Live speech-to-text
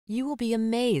You will be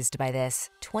amazed by this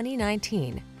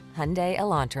 2019 Hyundai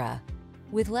Elantra.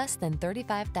 With less than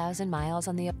 35,000 miles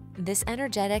on this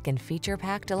energetic and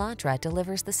feature-packed Elantra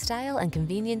delivers the style and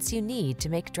convenience you need to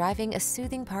make driving a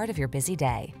soothing part of your busy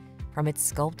day. From its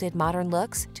sculpted modern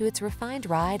looks to its refined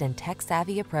ride and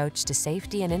tech-savvy approach to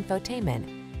safety and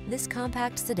infotainment, this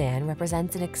compact sedan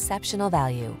represents an exceptional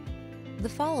value. The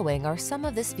following are some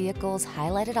of this vehicle's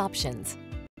highlighted options: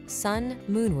 sun,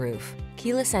 moonroof,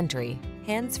 keyless entry,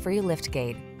 hands-free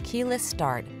liftgate, keyless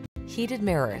start, heated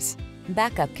mirrors,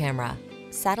 backup camera,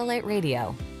 satellite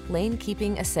radio, lane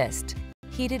keeping assist,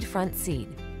 heated front seat,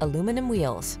 aluminum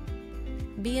wheels.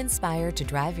 Be inspired to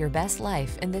drive your best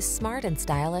life in this smart and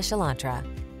stylish Elantra.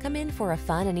 Come in for a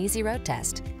fun and easy road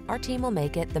test. Our team will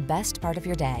make it the best part of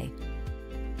your day.